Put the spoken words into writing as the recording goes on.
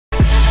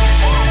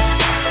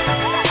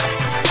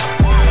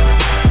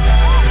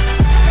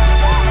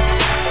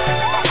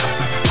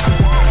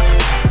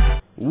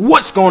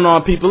What's going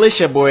on, people? It's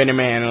your boy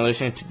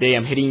AnimeAnalystXV, and today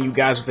I'm hitting you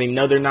guys with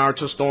another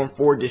Naruto Storm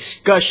 4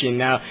 discussion.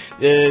 Now,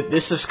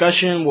 this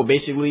discussion will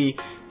basically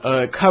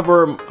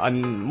cover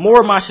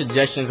more of my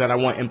suggestions that I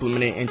want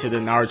implemented into the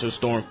Naruto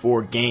Storm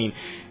 4 game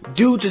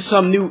due to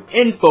some new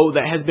info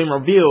that has been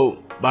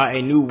revealed by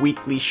a new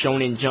weekly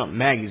Shonen Jump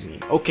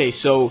magazine. Okay,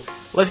 so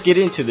let's get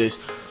into this.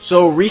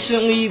 So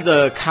recently,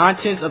 the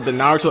contents of the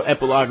Naruto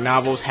Epilogue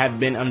novels have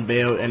been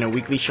unveiled in a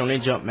weekly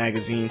Shonen Jump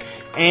magazine,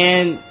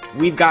 and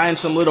we've gotten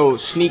some little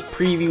sneak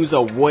previews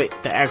of what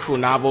the actual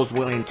novels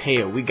will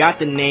entail. We got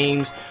the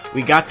names,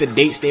 we got the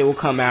dates they will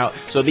come out.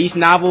 So these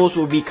novels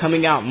will be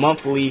coming out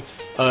monthly,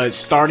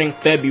 starting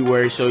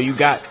February. So you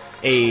got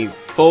a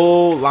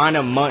full line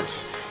of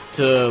months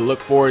to look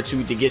forward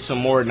to get some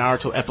more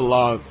Naruto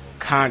Epilogue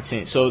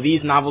content. So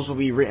these novels will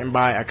be written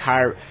by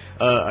Akira,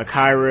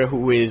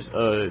 who is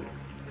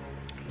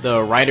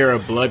the writer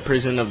of Blood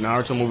Prison of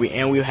Naruto movie,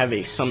 and we'll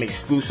have some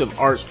exclusive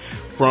arts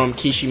from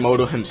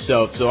Kishimoto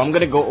himself. So I'm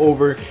going to go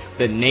over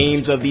the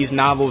names of these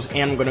novels,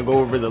 and I'm going to go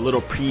over the little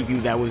preview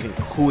that was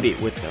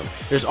included with them.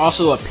 There's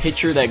also a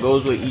picture that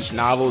goes with each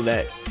novel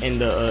that in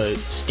the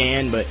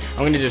scan, but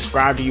I'm going to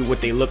describe to you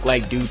what they look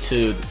like due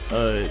to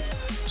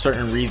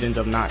certain reasons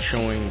of not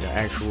showing the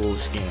actual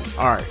scan.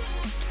 Alright,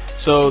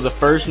 so the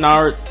first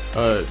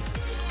Naruto,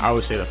 I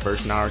would say the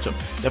first Naruto.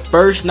 The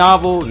first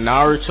novel,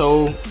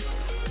 Naruto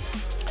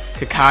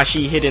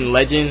Kakashi Hidden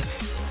Legend,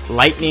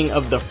 Lightning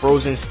of the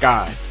Frozen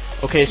Sky.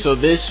 Okay, so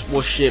this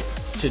will ship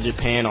to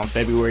Japan on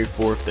February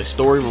 4th. The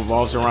story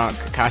revolves around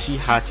Kakashi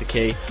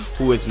Hatake,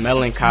 who is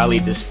melancholy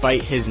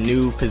despite his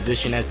new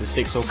position as the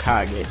 6th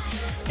Hokage.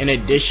 In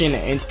addition,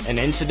 an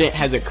incident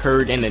has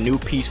occurred in the new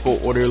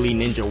peaceful, orderly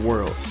ninja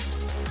world.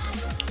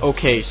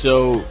 Okay,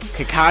 so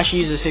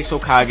Kakashi is the 6th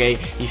Hokage.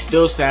 He's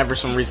still sad for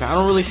some reason. I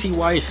don't really see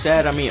why he's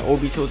sad. I mean,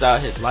 Obito's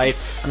out his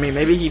life. I mean,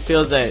 maybe he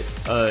feels that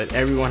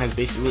everyone has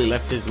basically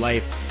left his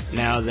life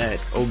now that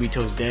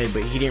Obito's dead,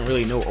 but he didn't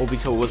really know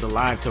Obito was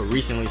alive till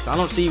recently, so I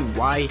don't see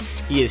why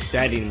he is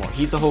sad anymore.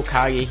 He's the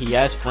Hokage, he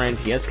has friends,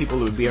 he has people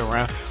who would be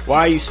around. Why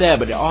are you sad?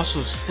 But it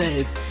also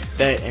says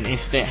that an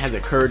incident has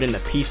occurred in the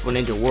peaceful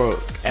ninja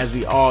world. As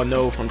we all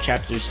know from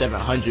chapter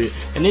 700,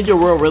 the ninja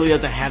world really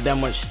doesn't have that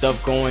much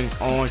stuff going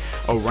on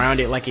around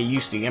it like it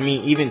used to. I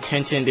mean, even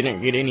TenTen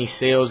didn't get any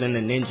sales in the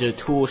ninja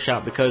tool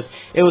shop because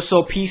it was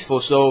so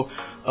peaceful. So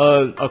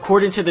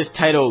according to this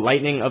title,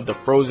 Lightning of the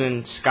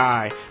Frozen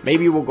Sky,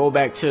 maybe we'll go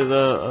back to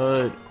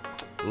the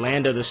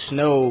land of the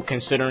snow,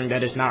 considering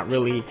that it's not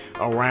really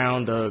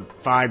around the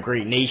 5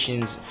 great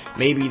nations.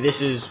 Maybe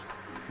this is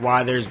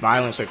why there's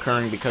violence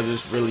occurring, because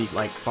it's really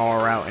like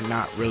far out and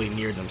not really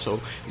near them. So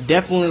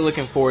definitely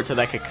looking forward to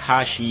that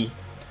Kakashi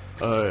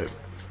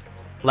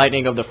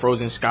Lightning of the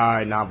Frozen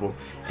Sky novel,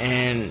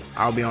 and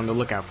I'll be on the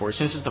lookout for it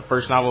since it's the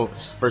first novel,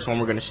 first one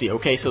we're gonna see.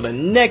 Okay, so the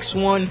next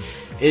one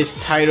is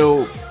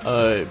titled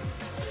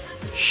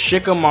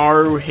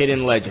Shikamaru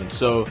Hidden Legend.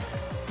 So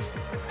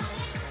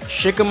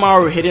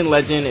Shikamaru Hidden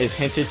Legend is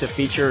hinted to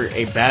feature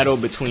a battle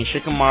between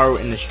Shikamaru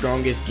and the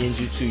strongest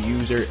Genjutsu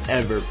user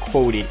ever,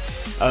 quoted.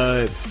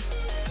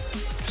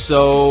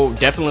 So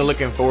definitely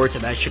looking forward to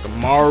that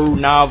Shikamaru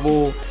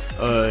novel.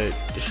 The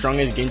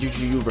strongest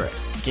Genjutsu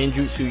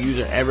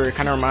user ever. It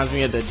kind of reminds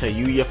me of the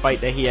Tayuya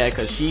fight that he had,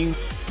 because she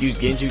used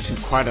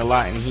Genjutsu quite a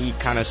lot and he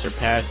kind of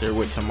surpassed her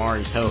with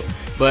Tamari's help.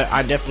 But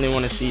I definitely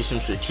want to see some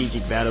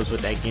strategic battles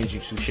with that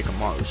Genjutsu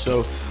Shikamaru.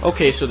 So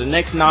okay, so the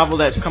next novel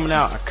that's coming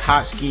out,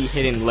 Akatsuki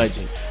Hidden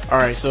Legend.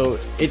 Alright, so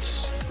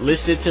it's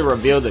listed to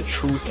reveal the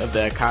truth of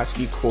the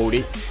Akatsuki,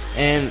 quoted,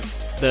 and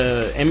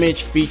the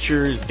image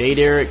features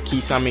Deidara,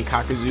 Kisame,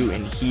 Kakuzu,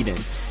 and Hidan.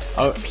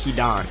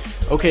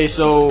 Okay,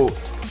 so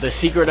the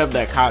secret of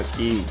the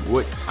Akatsuki,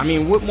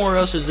 what more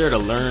else is there to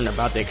learn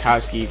about the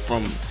Akatsuki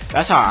from?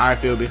 That's how I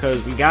feel,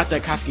 because we got the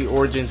Akatsuki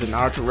origins in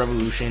Naruto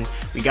Revolution,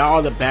 we got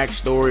all the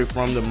backstory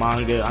from the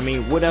manga. I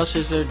mean, what else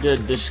is there to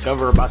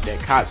discover about the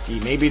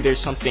Akatsuki? Maybe there's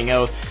something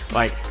else,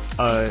 like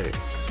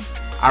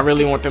I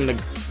really want them to,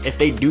 if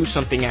they do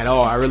something at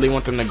all, I really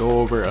want them to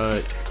go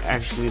over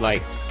actually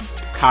like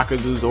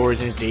Kakuzu's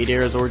origins,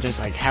 Deidara's origins,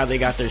 like how they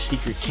got their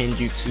secret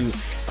Genjutsu,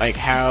 like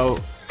how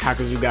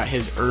Kakuzu got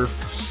his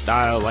earth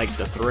style, like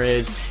the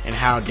threads, and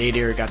how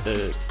Deidara got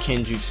the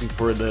Genjutsu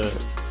for the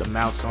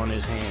mouths on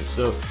his hands.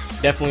 So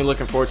definitely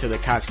looking forward to the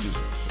Akatsuki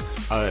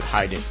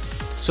hiding.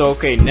 So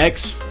okay,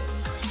 next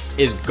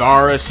is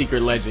Gaara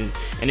Secret Legend,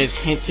 and it's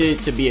hinted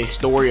to be a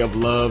story of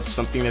love,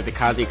 something that the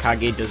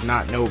Kazekage does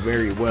not know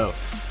very well.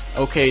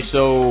 Okay,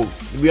 so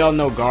we all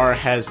know Gaara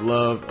has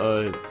love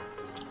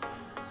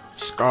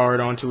scarred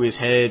onto his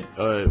head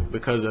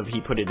because of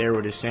he put it there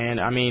with his sand.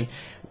 I mean,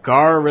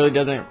 Gaara really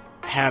doesn't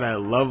have a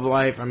love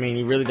life. I mean,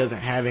 he really doesn't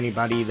have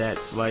anybody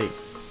that's like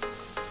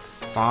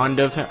fond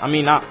of him. I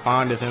mean, not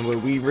fond of him,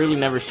 but we really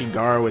never see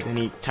Gaara with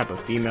any type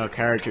of female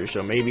character,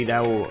 so maybe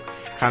that will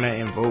kind of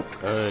invoke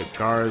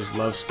Gaara's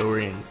love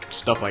story and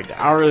stuff like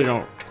that. I really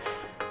don't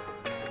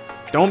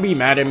don't be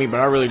mad at me, but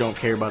I really don't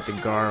care about the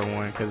Gaara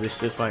one, because it's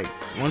just like,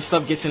 when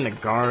stuff gets into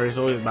Gaara, it's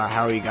always about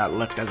how he got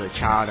left as a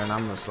child, and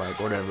I'm just like,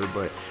 whatever.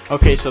 But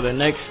okay, so the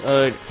next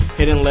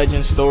hidden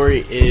legend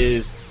story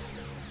is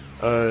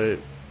the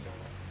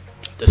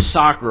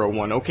Sakura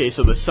one. Okay,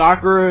 so the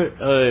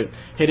Sakura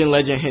hidden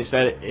legend hints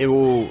that it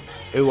will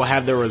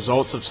have the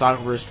results of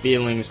Sakura's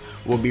feelings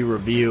will be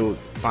revealed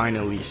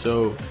finally.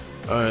 So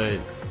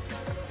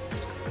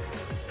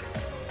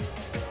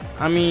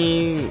I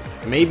mean,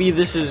 maybe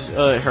this is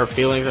her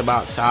feelings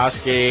about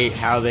Sasuke,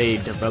 how they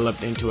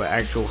developed into an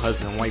actual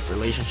husband-wife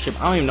relationship.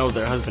 I don't even know if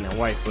they're husband and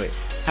wife, but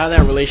how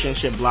that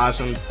relationship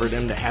blossomed for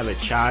them to have a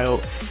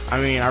child.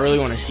 I mean, I really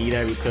want to see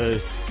that,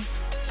 because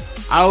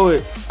I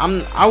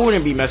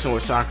wouldn't be messing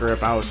with Sakura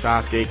if I was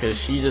Sasuke, because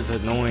she's just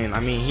annoying.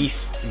 I mean,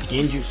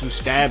 Genjutsu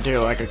stabbed her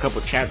like a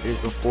couple chapters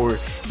before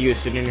he was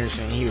sitting there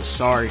saying he was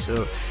sorry.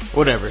 So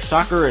whatever,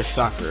 Sakura is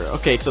Sakura.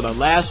 Okay, so the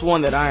last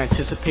one that I'm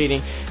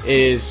anticipating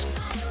is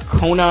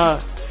Konoha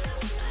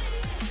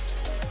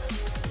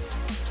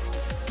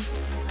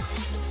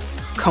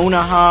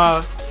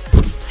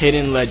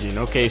hidden legend.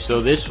 Okay, so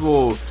this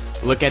will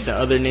look at the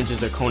other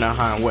ninjas of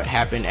Konoha and what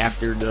happened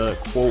after the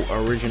quote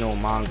original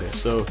manga.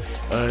 So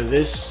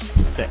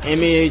the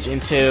image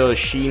entails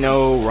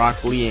Shino,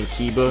 Rock Lee, and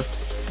Kiba,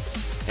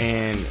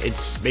 and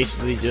it's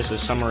basically just a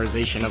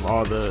summarization of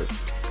all the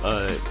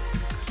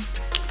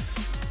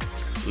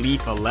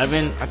Leaf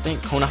 11, I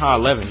think, Konoha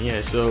 11,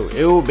 yeah. So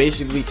it will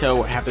basically tell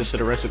what happens to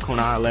the rest of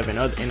Konoha 11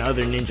 and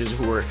other ninjas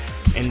who were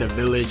in the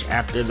village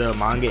after the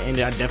manga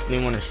ended. I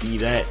definitely want to see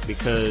that,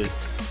 because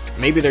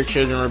maybe their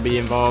children will be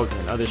involved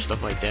and other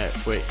stuff like that.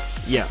 But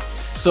yeah,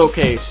 so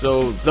okay,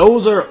 so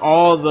those are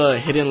all the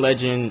hidden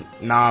legend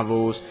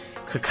novels.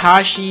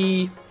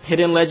 Kakashi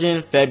hidden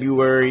legend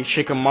February,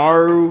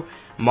 Shikamaru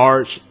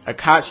March,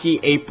 Akatsuki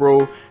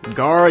April,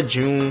 Gaara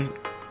June,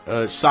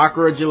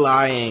 Sakura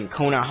July, and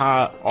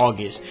Konoha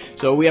August.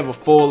 So we have a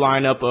full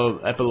lineup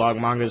of epilogue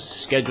mangas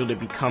scheduled to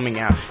be coming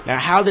out. Now,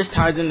 how this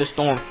ties into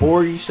Storm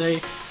 4, you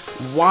say?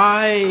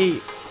 Why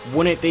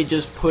wouldn't they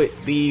just put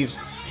these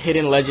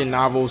hidden legend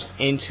novels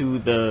into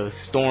the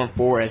Storm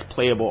 4 as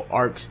playable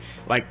arcs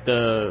like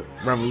the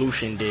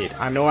Revolution did?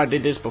 I know I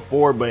did this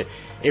before, but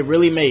it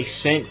really makes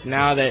sense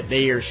now that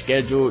they are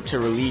scheduled to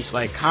release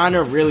like kind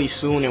of really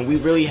soon, and we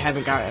really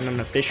haven't gotten an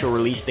official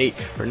release date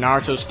for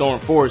Naruto Storm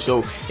 4.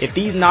 So if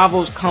these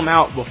novels come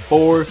out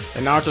before the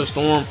Naruto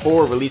Storm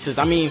 4 releases,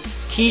 I mean,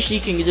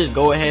 Kishi can just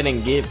go ahead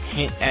and hint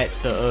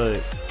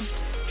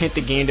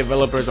the game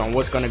developers on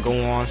what's going to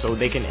go on, so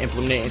they can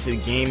implement it into the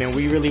game, and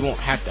we really won't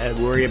have to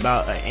worry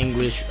about an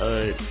English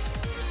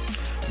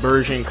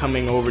version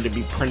coming over to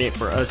be printed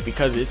for us,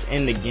 because it's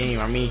in the game.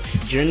 I mean,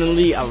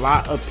 generally a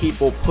lot of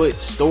people put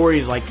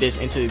stories like this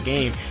into the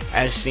game,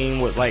 as seen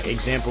with, like,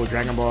 example,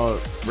 Dragon Ball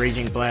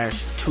Raging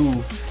Blast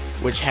 2,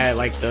 which had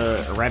like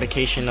the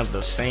eradication of the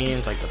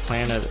Saiyans, like the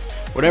plan of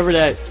whatever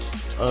that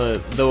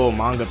little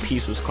manga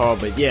piece was called.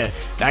 But yeah,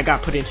 that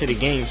got put into the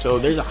game, so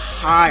there's a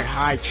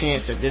high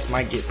chance that this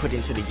might get put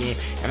into the game,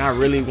 and I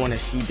really want to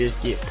see this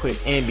get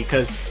put in,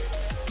 because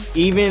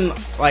even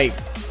like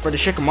for the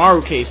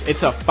Shikamaru case,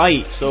 it's a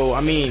fight. So I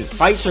mean,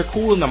 fights are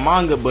cool in the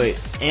manga, but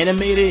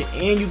animated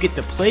and you get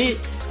to play it,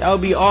 that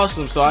would be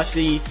awesome. So I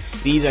see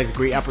these as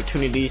great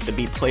opportunities to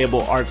be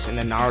playable arcs in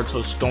the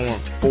Naruto Storm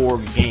 4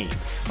 game.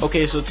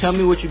 Okay, so tell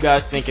me what you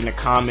guys think in the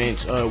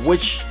comments.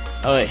 Which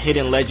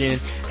hidden legend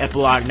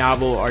epilogue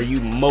novel are you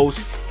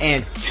most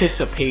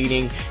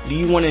anticipating? Do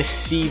you want to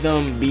see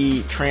them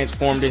be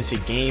transformed into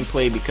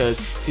gameplay? Because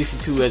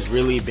 62 has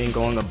really been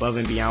going above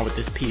and beyond with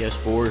this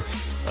PS4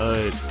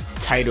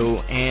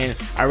 title, and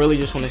I really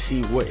just want to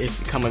see what is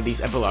to come of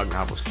these epilogue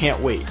novels. Can't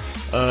wait.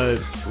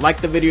 Like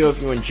the video if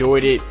you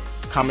enjoyed it,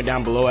 comment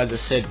down below as I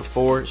said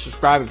before,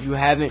 subscribe if you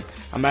haven't.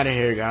 I'm out of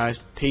here, guys.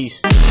 Peace.